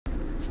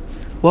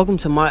Welcome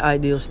to my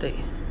ideal state.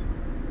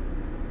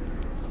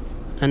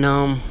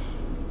 And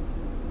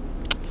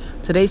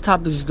today's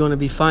topic is going to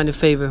be finding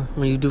favor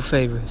when you do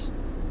favors.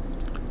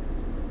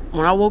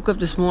 When I woke up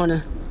this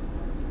morning,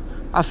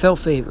 I felt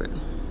favored.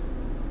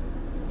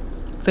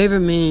 Favor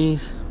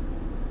means,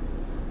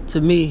 to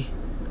me,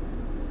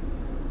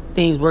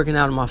 things working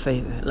out in my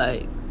favor.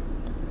 Like,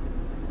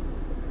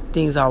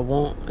 things I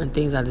want and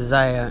things I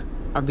desire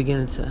are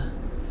beginning to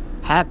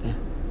happen.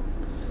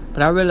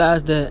 But I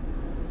realized that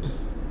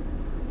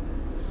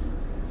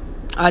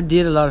I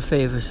did a lot of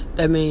favors.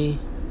 That means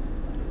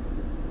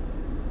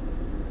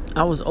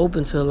I was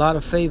open to a lot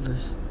of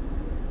favors,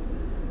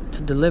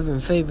 to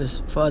delivering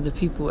favors for other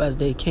people as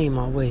they came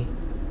my way.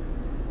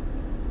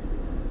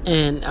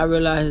 And I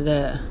realized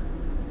that,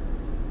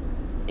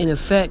 in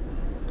effect,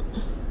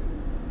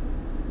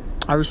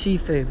 I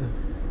received favor.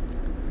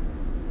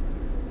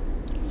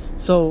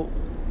 So,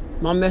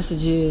 my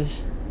message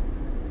is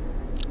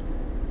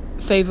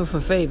favor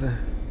for favor.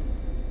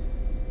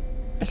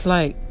 It's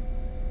like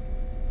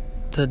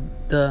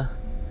the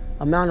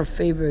amount of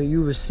favor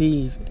you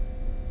receive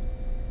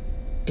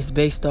is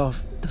based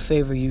off the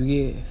favor you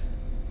give.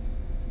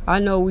 I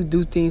know we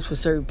do things for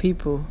certain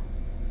people,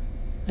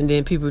 and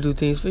then people do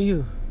things for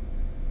you.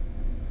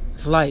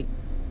 It's like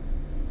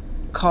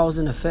cause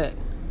and effect.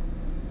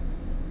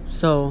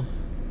 So,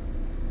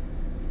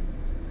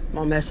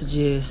 my message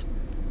is,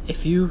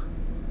 if you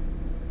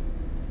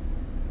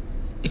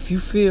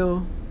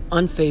feel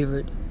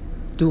unfavored,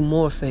 do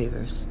more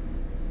favors.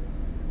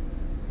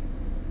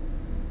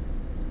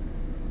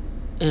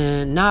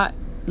 And not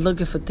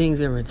looking for things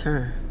in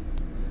return.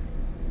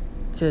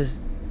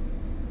 Just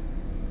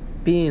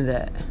being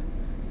that.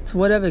 To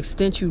whatever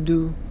extent you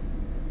do,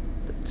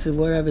 to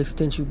whatever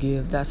extent you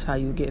give, that's how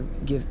you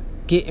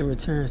get in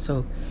return.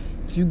 So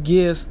if you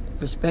give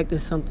respect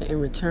as something in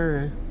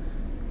return,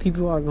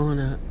 people are going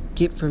to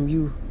get from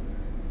you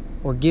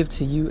or give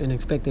to you and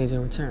expect things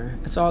in return.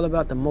 It's all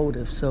about the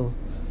motive. So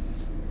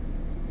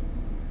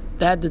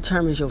that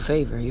determines your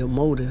favor, your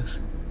motive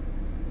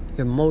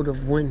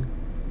when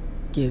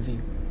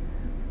giving.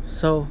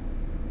 So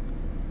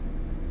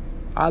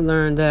I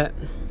learned that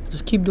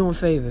just keep doing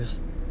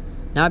favors,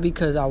 not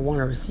because I want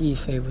to receive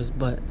favors,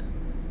 but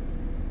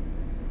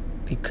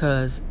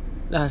because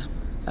that's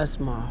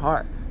my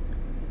heart.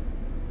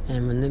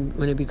 And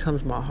when it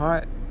becomes my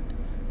heart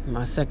and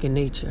my second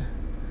nature,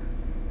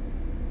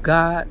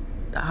 God,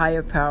 the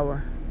higher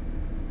power,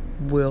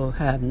 will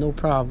have no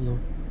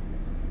problem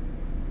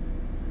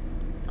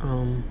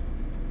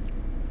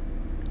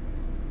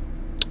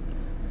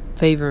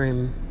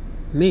favoring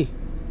me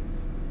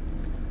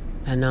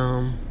and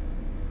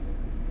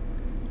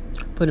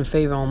putting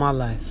favor on my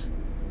life.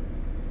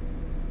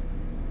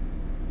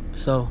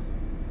 So,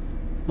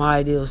 my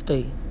ideal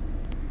state,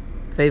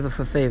 favor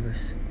for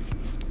favors.